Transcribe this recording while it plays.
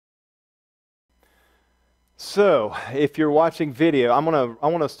So, if you're watching video, I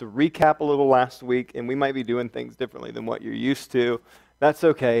want us to recap a little last week, and we might be doing things differently than what you're used to. That's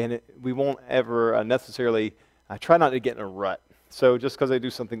okay, and we won't ever necessarily try not to get in a rut. So, just because I do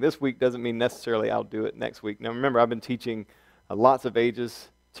something this week doesn't mean necessarily I'll do it next week. Now, remember, I've been teaching lots of ages,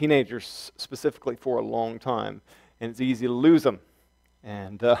 teenagers specifically, for a long time, and it's easy to lose them.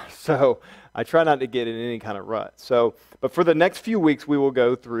 And so I try not to get in any kind of rut. So, but for the next few weeks, we will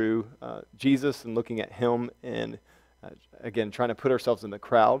go through Jesus and looking at him and, again, trying to put ourselves in the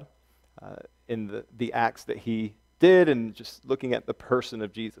crowd, in the acts that he did, and just looking at the person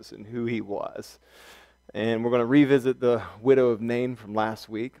of Jesus and who he was. And we're going to revisit the widow of Nain from last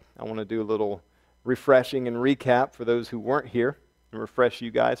week. I want to do a little refreshing and recap for those who weren't here, and refresh you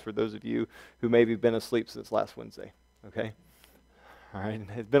guys for those of you who maybe have been asleep since last Wednesday. Okay? All right,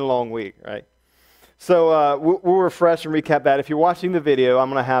 it's been a long week, right? So we'll refresh and recap that. If you're watching the video, I'm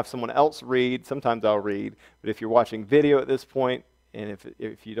going to have someone else read. Sometimes I'll read, but if you're watching video at this point, and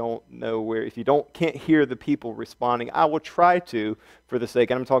if you don't know if you can't hear the people responding, I will try to, for the sake.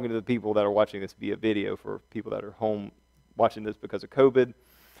 And I'm talking to the people that are watching this via video, for people that are home watching this because of COVID.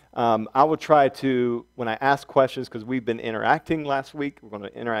 I will try to, when I ask questions, because we've been interacting last week, we're going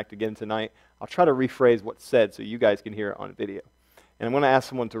to interact again tonight. I'll try to rephrase what's said so you guys can hear it on video. And I'm going to ask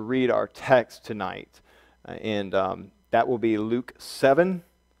someone to read our text tonight. And that will be Luke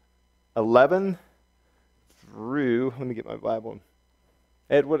 7:11 through, let me get my Bible.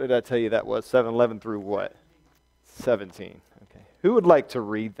 Ed, what did I tell you that was? 7:11 through what? 17. Okay. Who would like to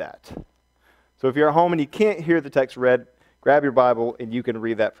read that? So if you're at home and you can't hear the text read, grab your Bible and you can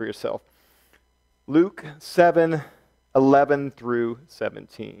read that for yourself. Luke 7:11 through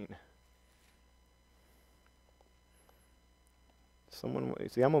 17.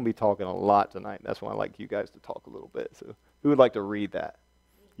 See, I'm going to be talking a lot tonight. That's why I like you guys to talk a little bit. So who would like to read that?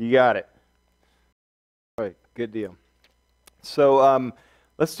 You got it. All right, good deal. So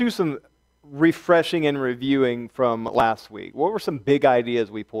let's do some refreshing and reviewing from last week. What were some big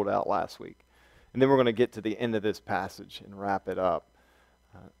ideas we pulled out last week? And then we're going to get to the end of this passage and wrap it up.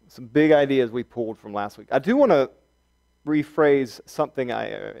 Some big ideas we pulled from last week. I do want to rephrase something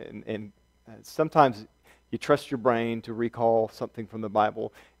and sometimes you trust your brain to recall something from the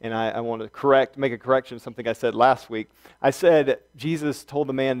Bible, and I want to make a correction of something I said last week. I said Jesus told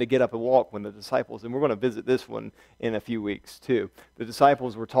the man to get up and walk when the disciples, and we're going to visit this one in a few weeks too. The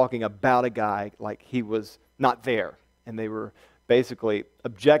disciples were talking about a guy like he was not there, and they were basically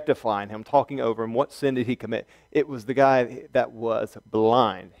objectifying him, talking over him. What sin did he commit? It was the guy that was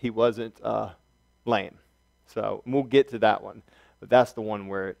blind. He wasn't lame. So we'll get to that one. But that's the one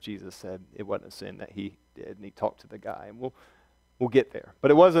where Jesus said it wasn't a sin that he did, and he talked to the guy, and we'll get there. But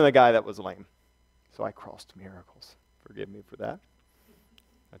it wasn't a guy that was lame. So I crossed miracles. Forgive me for that.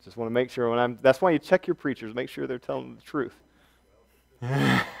 I just want to make sure that's why you check your preachers, make sure they're telling the truth.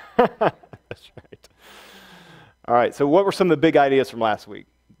 That's right. All right, so what were some of the big ideas from last week?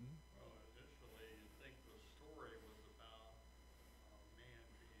 Well, initially, I think the story was about a man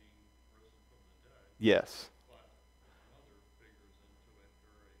being risen from the dead. Yes. But another figures into it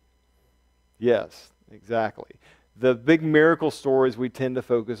very important. Yes, exactly. The big miracle stories, we tend to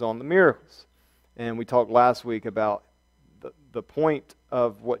focus on the miracles. And we talked last week about the point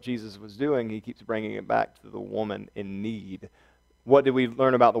of what Jesus was doing. He keeps bringing it back to the woman in need. What did we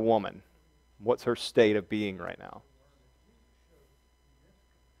learn about the woman? What's her state of being right now?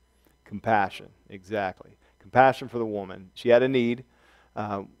 Compassion, exactly. Compassion for the woman. She had a need.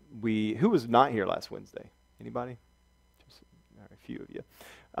 Who was not here last Wednesday? Anybody? Just a few of you.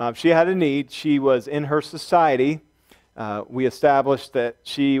 She had a need. She was in her society. We established that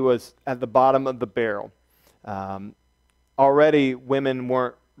she was at the bottom of the barrel. Already, women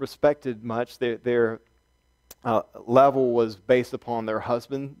weren't respected much. Their level was based upon their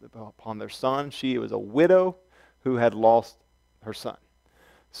husband, upon their son. She was a widow who had lost her son.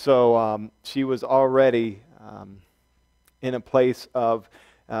 So she was already in a place of,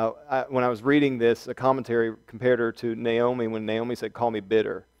 when I was reading this, a commentary compared her to Naomi when Naomi said, "Call me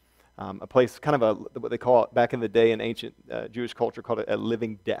bitter." A place, kind of what they call it back in the day in ancient Jewish culture, called it a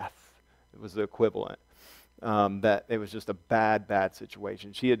living death. It was the equivalent. That it was just a bad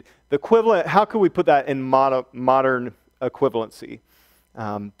situation. She had the equivalent. How could we put that in modern equivalency?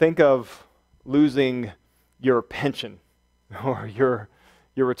 Think of losing your pension, or your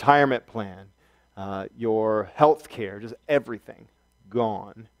retirement plan, your health care, just everything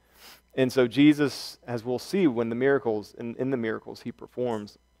gone. And so Jesus, as we'll see, when the miracles in the miracles he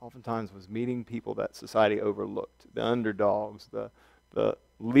performs, oftentimes was meeting people that society overlooked, the underdogs, the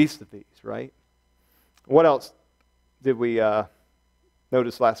least of these, right? What else did we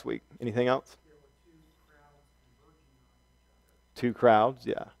notice last week? Anything else? There were two crowds Two crowds,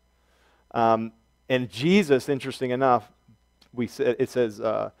 yeah. And Jesus, interesting enough, it says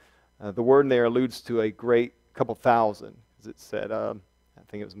the word in there alludes to a great couple thousand, as it said. I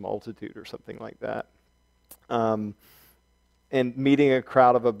think it was multitude or something like that. And meeting a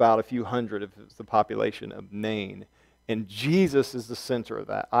crowd of about a few hundred, if it's the population of Nain. And Jesus is the center of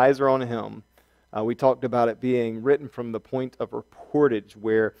that. Eyes are on him. We talked about it being written from the point of reportage,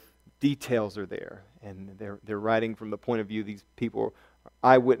 where details are there. And they're writing from the point of view, these people are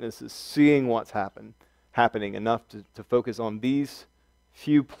eyewitnesses, seeing what's happening enough to focus on these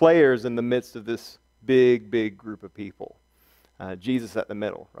few players in the midst of this big, big group of people. Jesus at the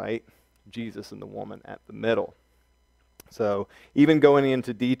middle, right? Jesus and the woman at the middle. So even going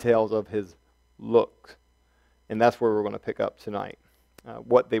into details of his look, and that's where we're going to pick up tonight,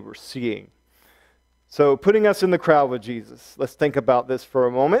 what they were seeing. So putting us in the crowd with Jesus, let's think about this for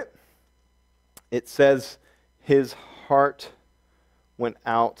a moment. It says his heart went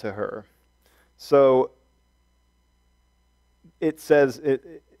out to her. So it says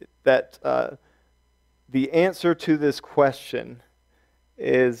that the answer to this question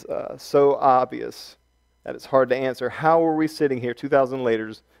is so obvious that it's hard to answer. How are we sitting here 2,000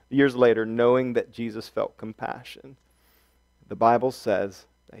 years later knowing that Jesus felt compassion? The Bible says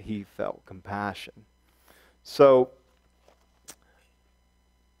that he felt compassion. So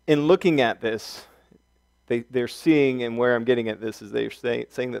in looking at this, they're seeing, and where I'm getting at this is they're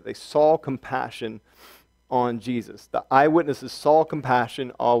saying that they saw compassion on Jesus. The eyewitnesses saw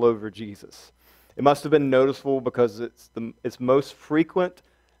compassion all over Jesus. It must have been noticeable because it's most frequent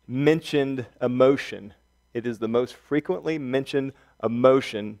mentioned emotion. It is the most frequently mentioned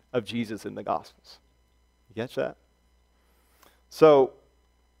emotion of Jesus in the Gospels. You catch that? So,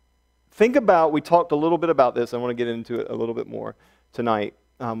 think about, we talked a little bit about this. I want to get into it a little bit more tonight.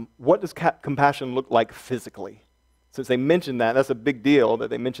 What does compassion look like physically? Since they mentioned that, that's a big deal that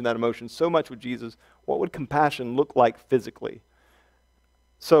they mentioned that emotion so much with Jesus. What would compassion look like physically?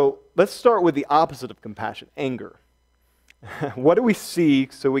 So, let's start with the opposite of compassion, anger. What do we see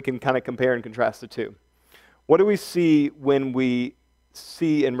so we can kind of compare and contrast the two? What do we see when we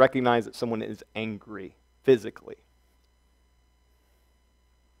see and recognize that someone is angry physically?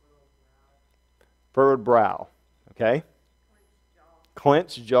 Furrowed brow, okay?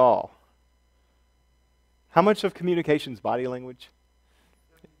 Clenched jaw. How much of communication is body language?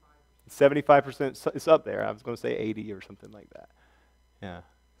 75%. It's up there. I was going to say 80 or something like that. Yeah.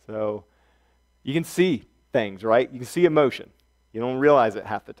 So you can see things, right? You can see emotion. You don't realize it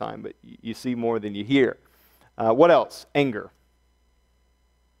half the time, but you see more than you hear. What else? Anger.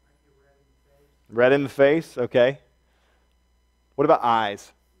 Red in the face, okay. What about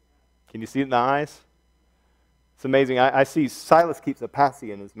eyes? Can you see it in the eyes? It's amazing. I see Silas keeps a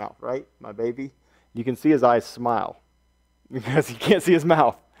passy in his mouth, right? My baby. You can see his eyes smile because he can't see his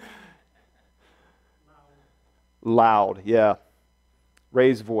mouth. Loud, yeah.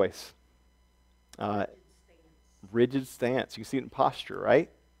 Raised voice. Rigid stance. You can see it in posture, right?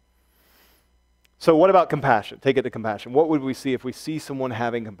 So what about compassion? Take it to compassion. What would we see if we see someone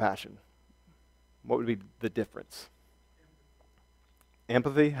having compassion? What would be the difference?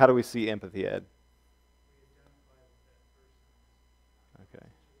 Empathy? How do we see empathy, Ed?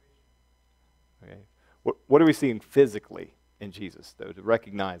 Okay. What are we seeing physically in Jesus, though, to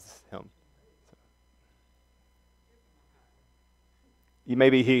recognize him?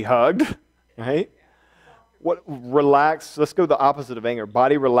 Maybe he hugged, right? What relaxed? Let's go the opposite of anger.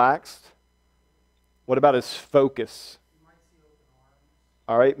 Body relaxed. What about his focus?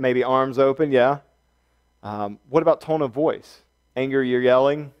 All right, maybe arms open, yeah. What about tone of voice? Anger, you're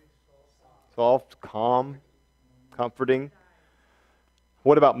yelling. Soft, calm, comforting.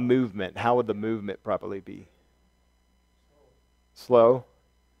 What about movement? How would the movement probably be? Slow.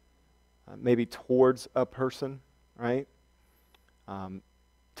 Maybe towards a person, right?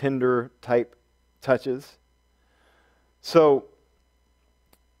 Tender type touches. So,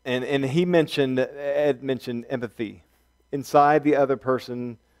 and Ed mentioned empathy. Inside the other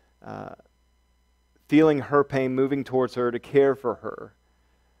person, feeling her pain, moving towards her to care for her.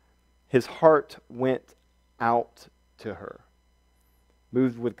 His heart went out to her.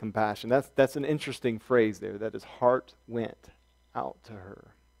 Moved with compassion. That's an interesting phrase there, that his heart went out to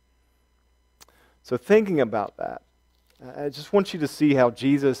her. So thinking about that, I just want you to see how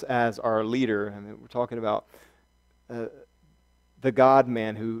Jesus as our leader, I mean, we're talking about the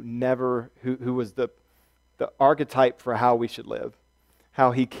God-man who was the archetype for how we should live,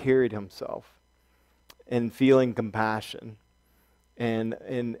 how he carried himself in feeling compassion. And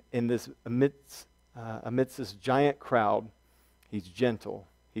in this amidst this giant crowd, he's gentle,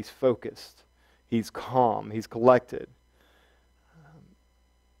 he's focused, he's calm, he's collected.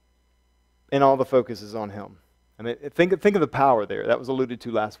 and all the focus is on him. I mean, think of the power there. That was alluded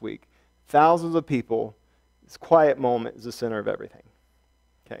to last week. Thousands of people, this quiet moment is the center of everything.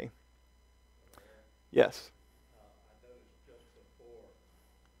 Okay? Yes? I noticed just before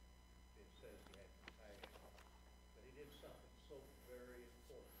it says he had compassion, but he did something so very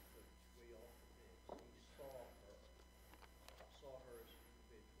important that we all did. He saw her as an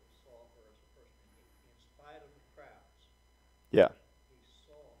individual, saw her as a person. In spite of the crowds, Yeah. he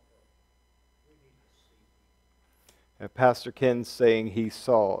saw her. We need to see people. Pastor Ken's saying he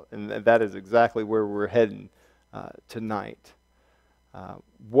saw, and that is exactly where we're heading tonight.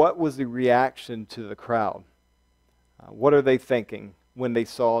 What was the reaction to the crowd? What are they thinking when they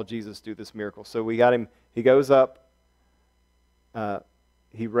saw Jesus do this miracle? So we got him, he goes up,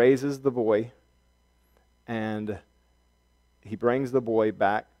 he raises the boy, and he brings the boy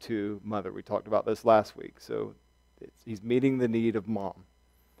back to mother. We talked about this last week. So he's meeting the need of mom.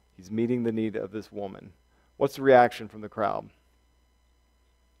 He's meeting the need of this woman. What's the reaction from the crowd?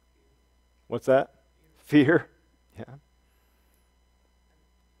 What's that? Fear? Yeah.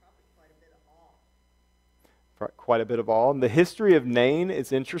 Quite a bit of awe. And the history of Nain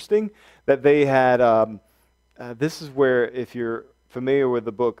is interesting, that they had, this is where, if you're familiar with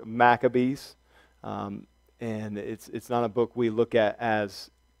the book Maccabees, and it's not a book we look at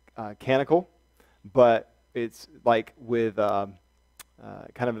as canonical, but it's like with kind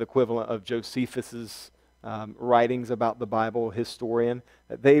of the equivalent of Josephus's writings about the Bible, historian,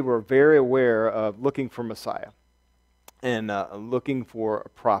 that they were very aware of looking for Messiah and looking for a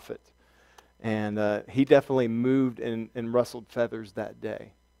prophet. And he definitely moved and rustled feathers that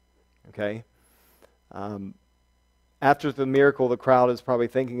day. Okay? After the miracle, the crowd is probably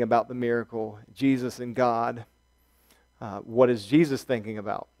thinking about the miracle, Jesus and God. What is Jesus thinking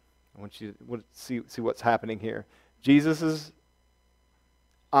about? I want you to see what's happening here. Jesus'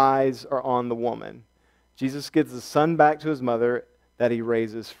 eyes are on the woman. Jesus gives the son back to his mother that he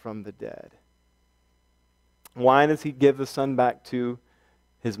raises from the dead. Why does he give the son back to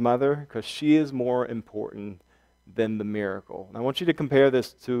his mother? Because she is more important than the miracle. And I want you to compare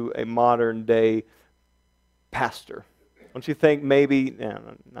this to a modern day pastor. Don't you think maybe,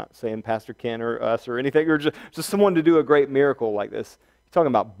 I'm not saying Pastor Ken or us or anything, or just someone to do a great miracle like this. You're talking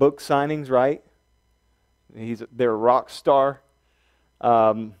about book signings, right? They're a rock star.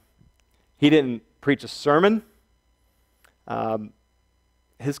 He didn't preach a sermon.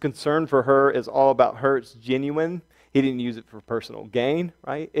 His concern for her is all about her. It's genuine. He didn't use it for personal gain,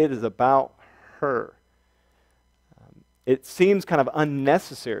 right? It is about her. It seems kind of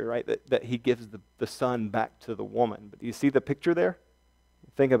unnecessary, right, that he gives the son back to the woman. But do you see the picture there?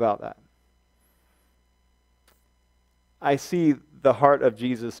 Think about that. I see the heart of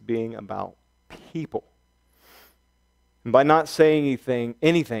Jesus being about people. And by not saying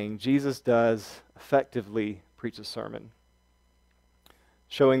anything, Jesus does effectively preach a sermon,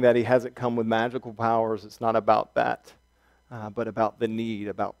 showing that he hasn't come with magical powers. It's not about that, but about the need,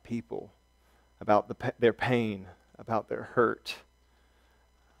 about people, about their pain, about their hurt.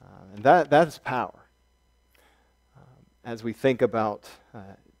 And that is power. As we think about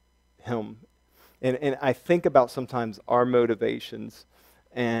him. And I think about sometimes our motivations,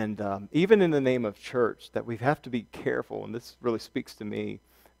 and even in the name of church, that we have to be careful, and this really speaks to me,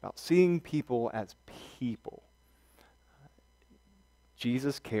 about seeing people as people.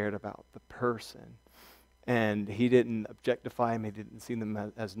 Jesus cared about the person, and he didn't objectify them. He didn't see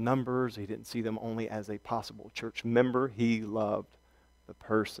them as numbers. He didn't see them only as a possible church member. He loved the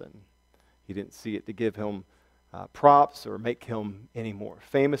person. He didn't see it to give him props or make him any more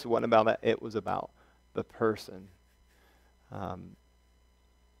famous. It wasn't about that. It was about the person.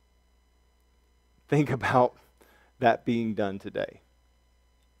 Think about that being done today.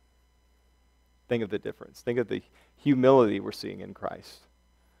 Think of the difference. Think of the humility we're seeing in Christ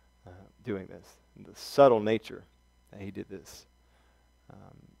doing this, and the subtle nature that he did this.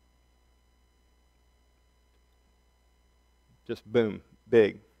 Just boom,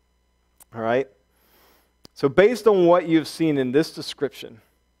 big. All right? So based on what you've seen in this description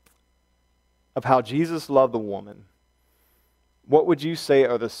of how Jesus loved the woman, what would you say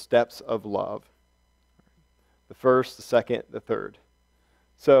are the steps of love? The first, the second, the third.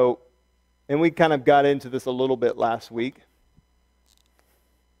 So, and we kind of got into this a little bit last week.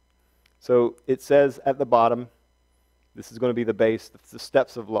 So it says at the bottom, this is going to be the base, the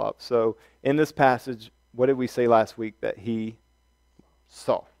steps of love. So in this passage, what did we say last week that he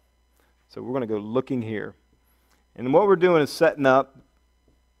saw? So we're going to go looking here. And what we're doing is setting up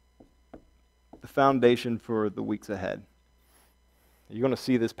the foundation for the weeks ahead. You're going to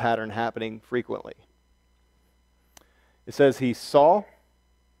see this pattern happening frequently. It says he saw,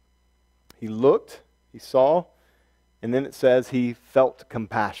 He looked, he saw, and then it says he felt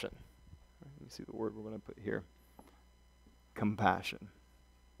compassion. Let me see the word we're going to put here. Compassion.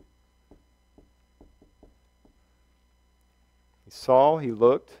 He saw, he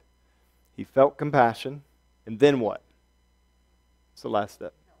looked, he felt compassion, and then what? What's the last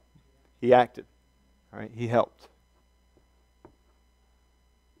step? He acted. All right, he helped.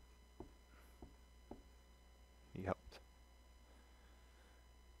 He helped.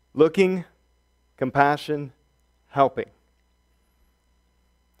 Looking, compassion, helping.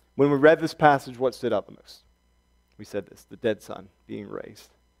 When we read this passage, what stood out the most? We said this, the dead son being raised.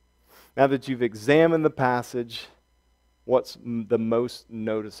 Now that you've examined the passage, what's the most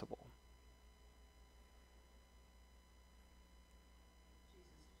noticeable?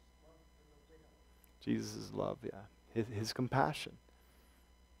 Jesus' love, yeah. His compassion.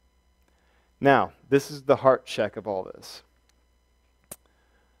 Now, this is the heart check of all this.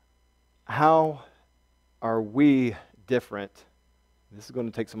 How are we different? This is going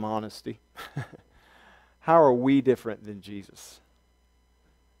to take some honesty. How are we different than Jesus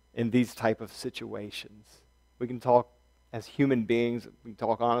in these type of situations? We can talk as human beings. We can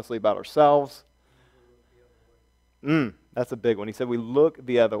talk honestly about ourselves. That's a big one. He said we look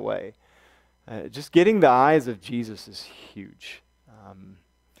the other way. Just getting the eyes of Jesus is huge.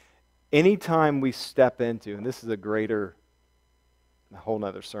 Anytime we step into, and this is a whole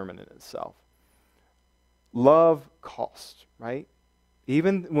nother sermon in itself, love costs, right?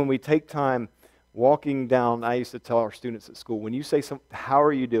 Even when we take time walking down, I used to tell our students at school, when you say something, how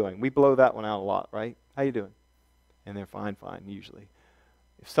are you doing? We blow that one out a lot, right? How you doing? And they're fine, usually.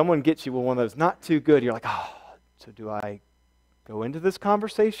 If someone gets you with one of those, not too good, you're like, oh, so do I go into this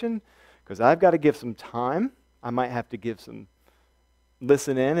conversation? Because I've got to give some time. I might have to give some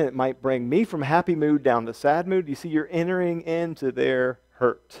listen in, and it might bring me from happy mood down to sad mood. You see, you're entering into their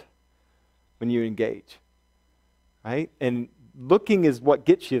hurt when you engage, right? And looking is what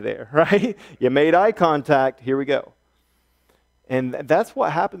gets you there, right? You made eye contact, here we go. And that's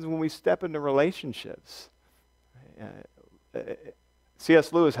what happens when we step into relationships.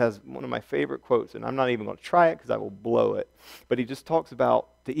 C.S. Lewis has one of my favorite quotes, and I'm not even going to try it because I will blow it. But he just talks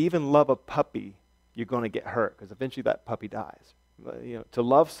about to even love a puppy, you're going to get hurt because eventually that puppy dies. To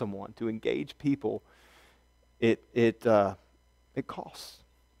love someone, to engage people, it costs.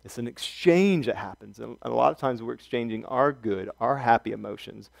 It's an exchange that happens. And a lot of times we're exchanging our good, our happy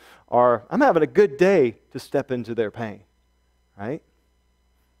emotions, I'm having a good day to step into their pain, right?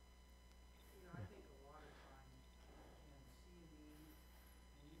 I think a lot of times we can see these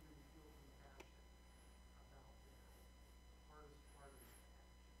and even feel compassion about the hardest part of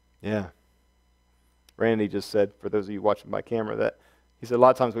the action. Yeah. Randy just said, for those of you watching by camera, that he said a lot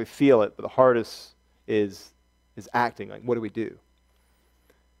of times we feel it, but the hardest is acting. Like, what do we do?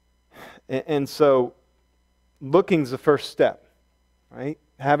 And so looking's the first step, right?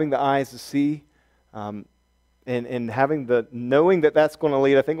 Having the eyes to see, and having the knowing that that's going to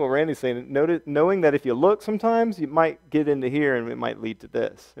lead. I think what Randy's saying, knowing that if you look, sometimes you might get into here and it might lead to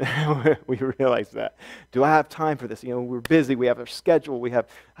this. We realize that. Do I have time for this? We're busy. We have our schedule.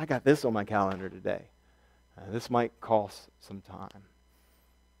 I got this on my calendar today. This might cost some time.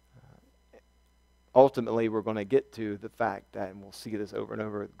 Ultimately, we're going to get to the fact that, and we'll see this over and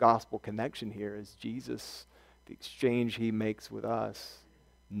over, the gospel connection here is Jesus, the exchange he makes with us,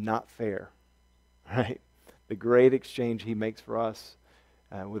 not fair, right? The great exchange he makes for us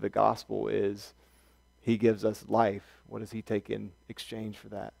with the gospel is he gives us life. What does he take in exchange for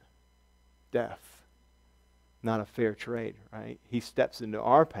that? Death. Not a fair trade, right? He steps into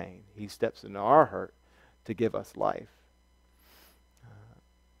our pain. He steps into our hurt to give us life.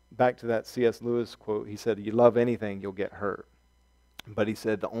 Back to that C.S. Lewis quote, he said, you love anything, you'll get hurt. But he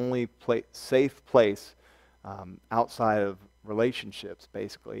said the only safe place outside of relationships,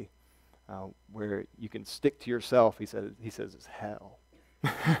 basically, where you can stick to yourself, he says is hell.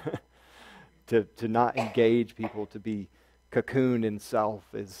 To not engage people, to be cocooned in self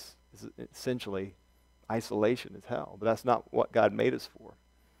is essentially isolation is hell. But that's not what God made us for.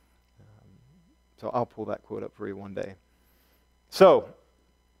 So I'll pull that quote up for you one day. So,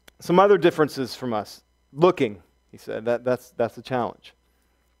 some other differences from us. Looking, he said, that's a challenge.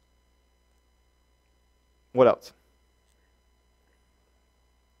 What else?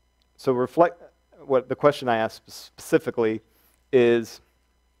 So reflect, what the question I asked specifically is,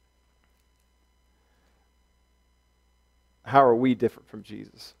 how are we different from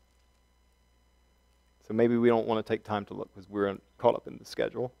Jesus? So maybe we don't want to take time to look because we're caught up in the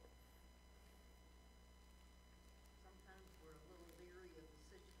schedule.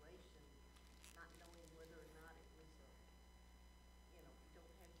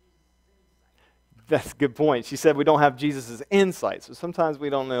 That's a good point. She said we don't have Jesus' insight. So sometimes we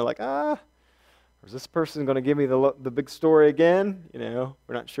don't know, like, is this person going to give me the big story again? We're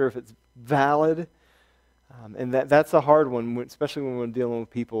not sure if it's valid. And that's a hard one, especially when we're dealing with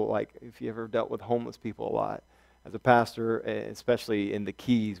people, like if you ever dealt with homeless people a lot. As a pastor, especially in the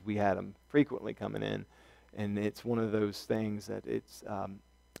Keys, we had them frequently coming in. And it's one of those things that it's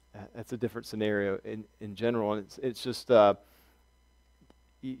a different scenario in general. And it's just,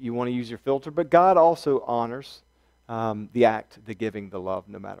 you want to use your filter. But God also honors the act, the giving, the love,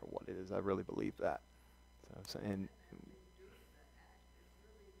 no matter what it is. I really believe that. And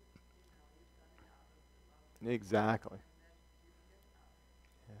exactly.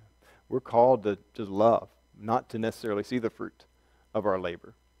 Yeah. We're called to just love, not to necessarily see the fruit of our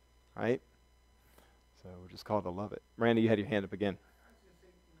labor, right? So we're just called to love it. Randy, you had your hand up again. I was just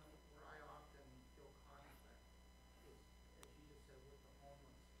thinking, where I often feel conflict is, as you just said, with the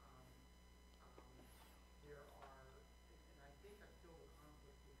homeless. There are, and I think I feel the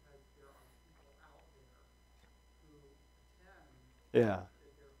conflict because there are people out there who pretend Yeah.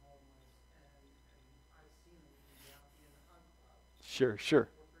 that they're homeless, and I've seen them even down in the hunt club. Sure.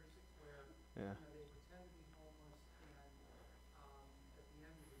 436, where Yeah. they pretend to be homeless, and at the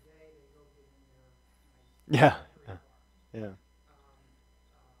end of the day, they go get in their Yeah. nice car. Yeah.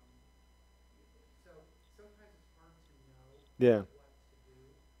 So sometimes it's hard to know Yeah. what to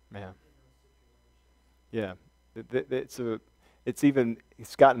do Yeah. in those situations. Yeah.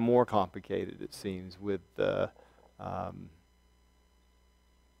 It's gotten more complicated, it seems, with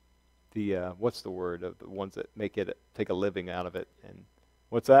what's the word of the ones that take a living out of it, and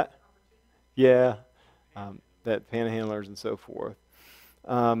what's that? Yeah, that panhandlers and so forth.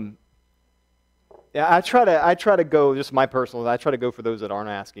 Yeah, I try to go, just my personal, I try to go for those that aren't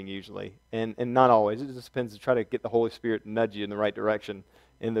asking usually, and not always. It just depends to try to get the Holy Spirit to nudge you in the right direction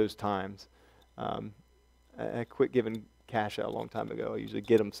in those times. I quit giving cash out a long time ago. I usually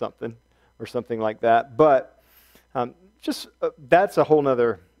get them something or something like that. But that's a whole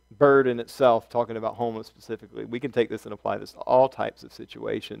nother bird in itself, talking about homeless specifically. We can take this and apply this to all types of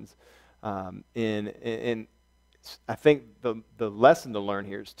situations. And I think the lesson to learn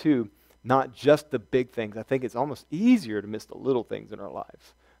here is, too, not just the big things. I think it's almost easier to miss the little things in our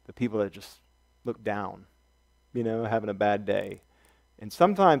lives, the people that just look down, having a bad day. And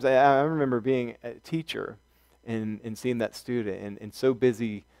sometimes I remember being a teacher and seeing that student and so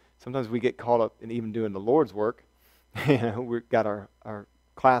busy, sometimes we get caught up in even doing the Lord's work. We've got our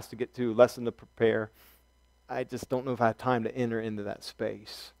class to get to, lesson to prepare. I just don't know if I have time to enter into that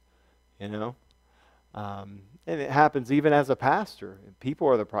space, And it happens even as a pastor. People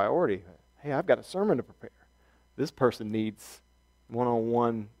are the priority. Hey, I've got a sermon to prepare. This person needs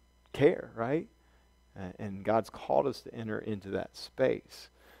one-on-one care, right? And God's called us to enter into that space.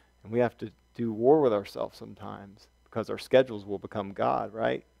 And we have to do war with ourselves sometimes because our schedules will become God,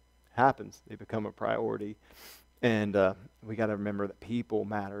 right? Happens. They become a priority. And we got to remember that people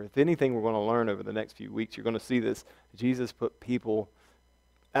matter. If anything we're going to learn over the next few weeks, you're going to see this. Jesus put people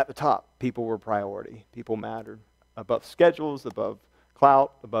at the top. People were priority. People mattered. Above schedules, above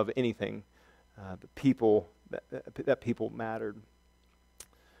clout, above anything. The people, that people mattered.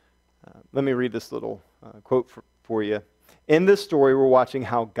 Let me read this little quote for you. In this story, we're watching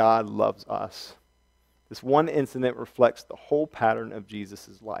how God loves us. This one incident reflects the whole pattern of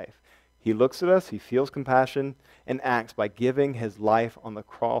Jesus' life. He looks at us, he feels compassion, and acts by giving his life on the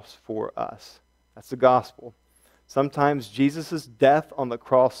cross for us. That's the gospel. Sometimes Jesus' death on the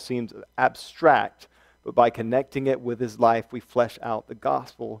cross seems abstract, but by connecting it with his life, we flesh out the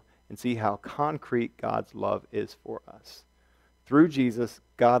gospel and see how concrete God's love is for us. Through Jesus,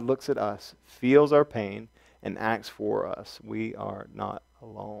 God looks at us, feels our pain, and acts for us. We are not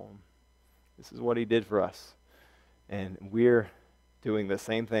alone. This is what he did for us. And we're doing the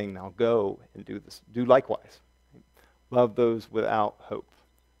same thing now. Go and do likewise. Love those without hope.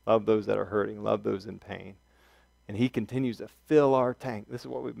 Love those that are hurting. Love those in pain. And he continues to fill our tank. This is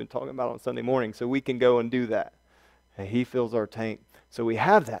what we've been talking about on Sunday morning, so we can go and do that. And he fills our tank. So we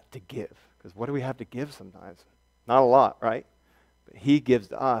have that to give. Because what do we have to give sometimes? Not a lot, right? But he gives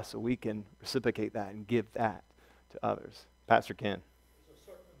to us, so we can reciprocate that and give that to others. Pastor Ken. There's a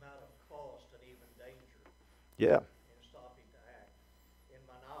certain amount of cost and even danger Yeah. in stopping to act. In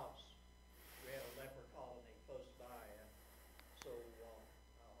Manaus, we had a leper colony close by, and so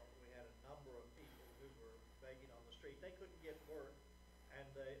we had a number of people who were begging on the street. They couldn't get work, and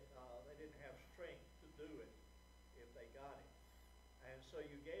they didn't have strength to do it if they got it. And so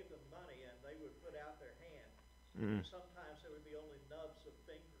you gave them money, and they would put out their hand. Sometimes there would be only nubs of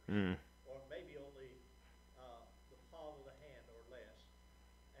fingers, or maybe only the palm of the hand or less.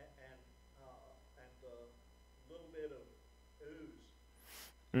 And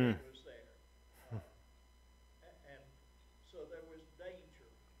Mm. that was there. And so there was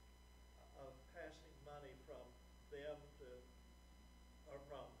danger of passing money from them to, or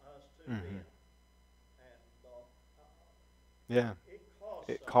from us to Mm-hmm. them. And Yeah. it costs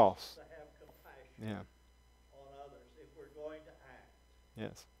It us costs. to have compassion Yeah. on others if we're going to act.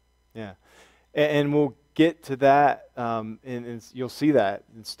 Yes. Yeah. And we'll get to that, and you'll see that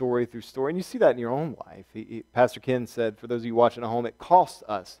in story through story, and you see that in your own life. Pastor Ken said, for those of you watching at home, it costs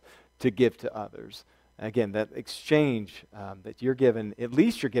us to give to others. Again, that exchange that you're given, at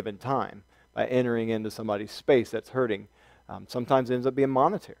least you're given time by entering into somebody's space that's hurting. Sometimes it ends up being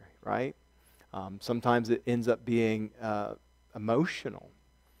monetary, right? Sometimes it ends up being emotional.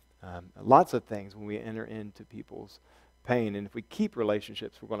 Lots of things when we enter into people's pain. And if we keep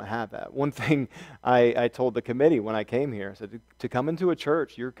relationships, we're going to have that. One thing I told the committee when I came here, I said, to come into a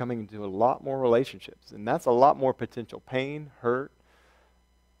church, you're coming into a lot more relationships. And that's a lot more potential pain, hurt.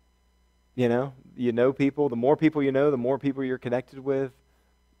 You know people. The more people you know, the more people you're connected with,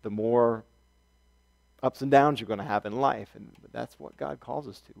 the more ups and downs you're going to have in life. And that's what God calls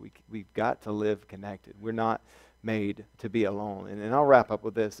us to. We've got to live connected. We're not made to be alone. And I'll wrap up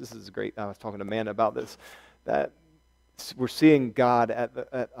with this. This is great. I was talking to Amanda about this, that we're seeing God at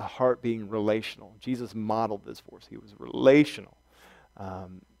a heart being relational. Jesus modeled this for us. He was relational.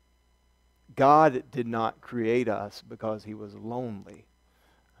 God did not create us because he was lonely.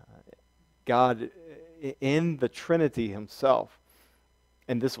 God, in the Trinity himself,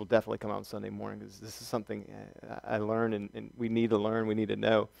 and this will definitely come out on Sunday morning because this is something I learned and we need to learn, we need to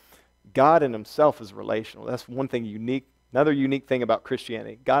know. God in himself is relational. That's one thing unique, another unique thing about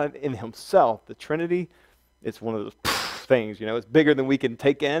Christianity. God in himself, the Trinity, it's one of those things, it's bigger than we can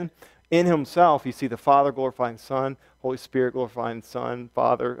take in. In himself, you see the Father glorifying Son, Holy Spirit glorifying Son,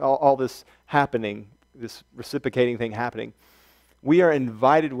 Father, all this happening, this reciprocating thing happening. We are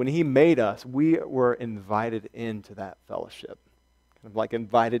invited, when he made us, we were invited into that fellowship, kind of like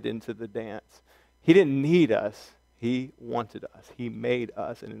invited into the dance. He didn't need us. He wanted us. He made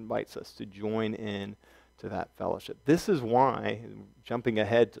us and invites us to join in to that fellowship. This is why, jumping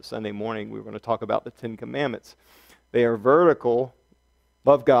ahead to Sunday morning, we're going to talk about the Ten Commandments. They are vertical: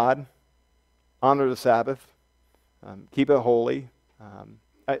 love God, honor the Sabbath, keep it holy,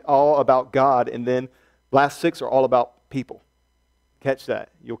 all about God. And then last 6 are all about people. Catch that.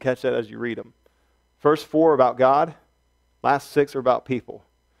 You'll catch that as you read them. First 4 are about God. Last 6 are about people,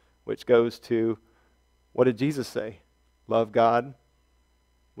 which goes to, what did Jesus say? Love God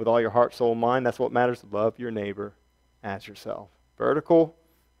with all your heart, soul, and mind. That's what matters. Love your neighbor as yourself. Vertical,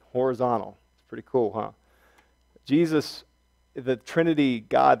 horizontal. It's pretty cool, huh? Jesus, the Trinity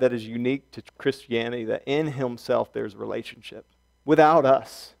God that is unique to Christianity, that in himself there's relationship. Without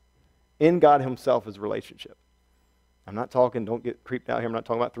us, in God himself is relationship. I'm not talking, don't get creeped out here, I'm not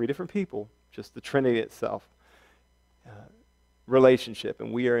talking about 3 different people, just the Trinity itself. Relationship,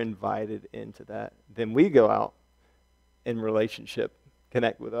 and we are invited into that. Then we go out in relationship,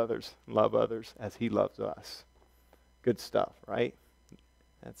 connect with others, love others as he loves us. Good stuff, right?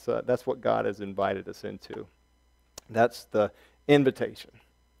 That's what God has invited us into. That's the invitation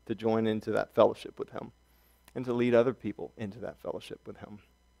to join into that fellowship with him and to lead other people into that fellowship with him.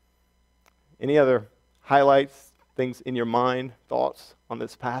 Any other highlights, things in your mind, thoughts on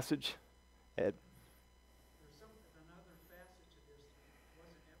this passage? Ed? There's another facet to this that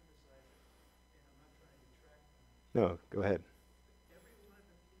wasn't emphasized, and I'm not trying to detract from it. No, go ahead. Every one of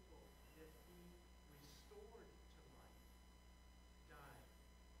the people that he restored to life died.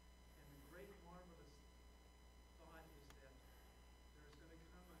 And the great marvelous thought is that there's going to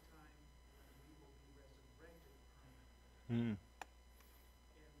come a time when we will be resurrected permanently. Mm.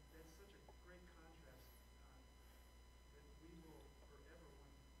 And that's such a great contrast that we will forever,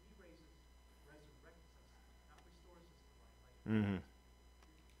 when he resurrects us, not restores us to life like Mm-hmm.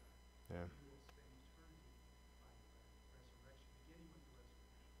 yeah. Yeah. We will spend eternity by resurrection, beginning with the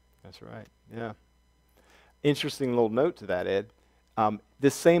resurrection. That's right. Yeah. Interesting little note to that, Ed.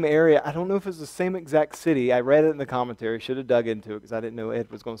 This same area, I don't know if it's the same exact city. I read it in the commentary. Should have dug into it because I didn't know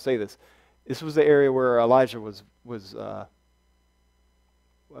Ed was going to say this. This was the area where Elijah was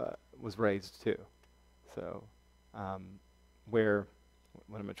raised too. So, where,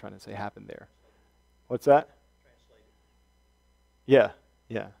 what am I trying to say happened there? What's that? Translated. Yeah,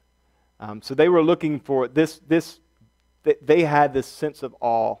 yeah. So they were looking for this. They had this sense of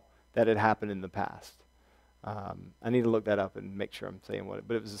awe that had happened in the past. I need to look that up and make sure I'm saying what.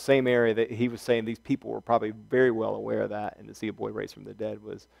 But it was the same area that he was saying these people were probably very well aware of that, and to see a boy raised from the dead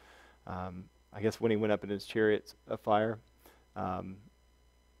was, I guess, when he went up in his chariot of fire.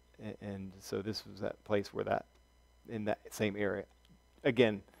 And so this was that place where that, in that same area.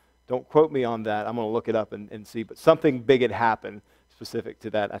 again, don't quote me on that. I'm going to look it up and see. But something big had happened specific to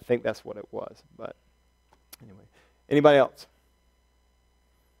that. I think that's what it was. But anyway, anybody else?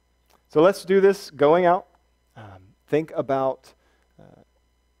 So let's do this going out. Think about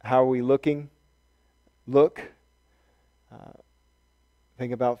how are we looking? Look.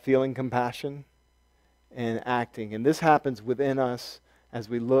 Think about feeling compassion and acting. And this happens within us as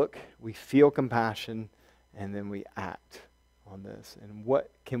we look, we feel compassion, and then we act on this. And what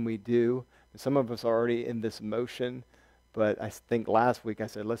can we do? Some of us are already in this motion, but I think last week I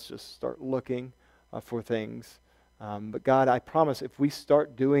said, let's just start looking for things. But God, I promise if we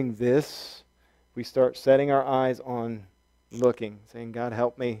start doing this, we start setting our eyes on looking, saying, God,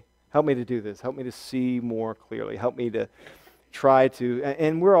 help me to do this. Help me to see more clearly. Help me to try to,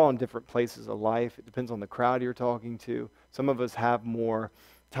 and we're all in different places of life. It depends on the crowd you're talking to. Some of us have more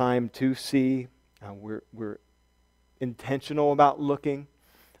time to see. We're intentional about looking.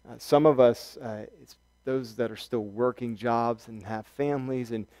 Some of us, it's those that are still working jobs and have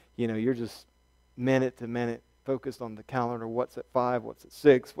families, and you're just minute to minute focused on the calendar. What's at 5? What's at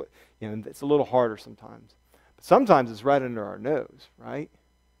 6? It's a little harder sometimes. But sometimes it's right under our nose, right?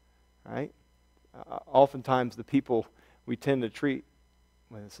 Right? Oftentimes the people we tend to treat,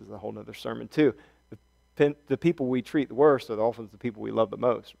 well, this is a whole other sermon too, the people we treat the worst are often the people we love the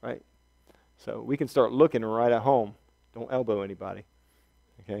most, right? So we can start looking right at home. Don't elbow anybody,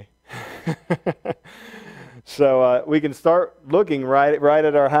 okay? So we can start looking right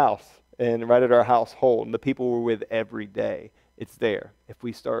at our house and right at our household and the people we're with every day. It's there. If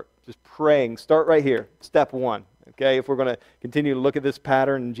we start just praying, start right here, step 1, okay? If we're going to continue to look at this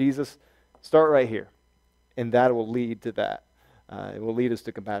pattern in Jesus, start right here. And that will lead to that. It will lead us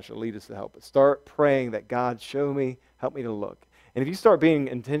to compassion. It will lead us to help. But start praying that God, show me, help me to look. And if you start being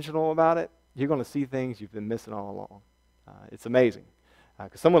intentional about it, you're going to see things you've been missing all along. It's amazing.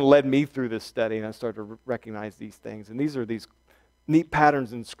 Because someone led me through this study, and I started to recognize these things. And these are these neat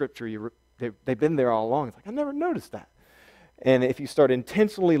patterns in Scripture. They've been there all along. It's like, I never noticed that. And if you start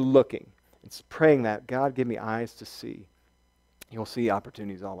intentionally looking, it's praying that, God, give me eyes to see, you'll see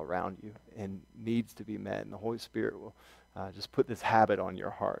opportunities all around you and needs to be met. And the Holy Spirit will just put this habit on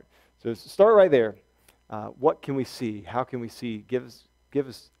your heart. So start right there. What can we see? How can we see?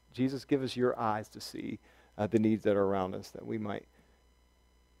 Jesus, give us your eyes to see the needs that are around us, that we might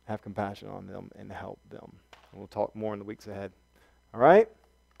have compassion on them and help them. And we'll talk more in the weeks ahead. All right?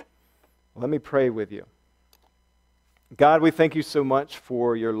 Let me pray with you. God, we thank you so much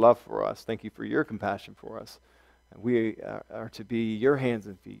for your love for us. Thank you for your compassion for us. We are to be your hands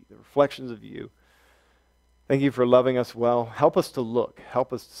and feet, the reflections of you. Thank you for loving us well. Help us to look.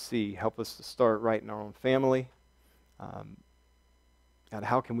 Help us to see. Help us to start right in our own family. God,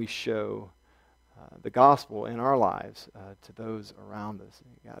 how can we show the gospel in our lives to those around us?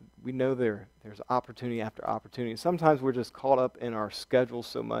 God, we know there's opportunity after opportunity. Sometimes we're just caught up in our schedule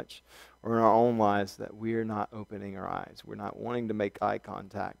so much or in our own lives that we're not opening our eyes. We're not wanting to make eye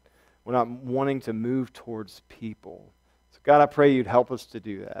contact. We're not wanting to move towards people. So God, I pray you'd help us to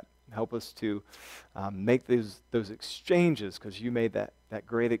do that. Help us to make those exchanges, because you made that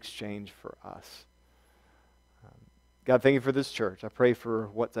great exchange for us. God, thank you for this church. I pray for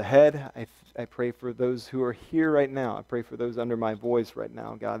what's ahead. I pray for those who are here right now. I pray for those under my voice right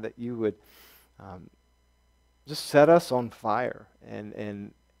now, God, that you would just set us on fire.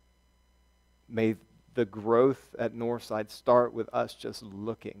 And may the growth at Northside start with us just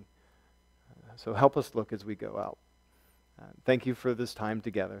looking. So help us look as we go out. Thank you for this time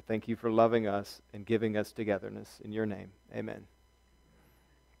together. Thank you for loving us and giving us togetherness. In your name, amen.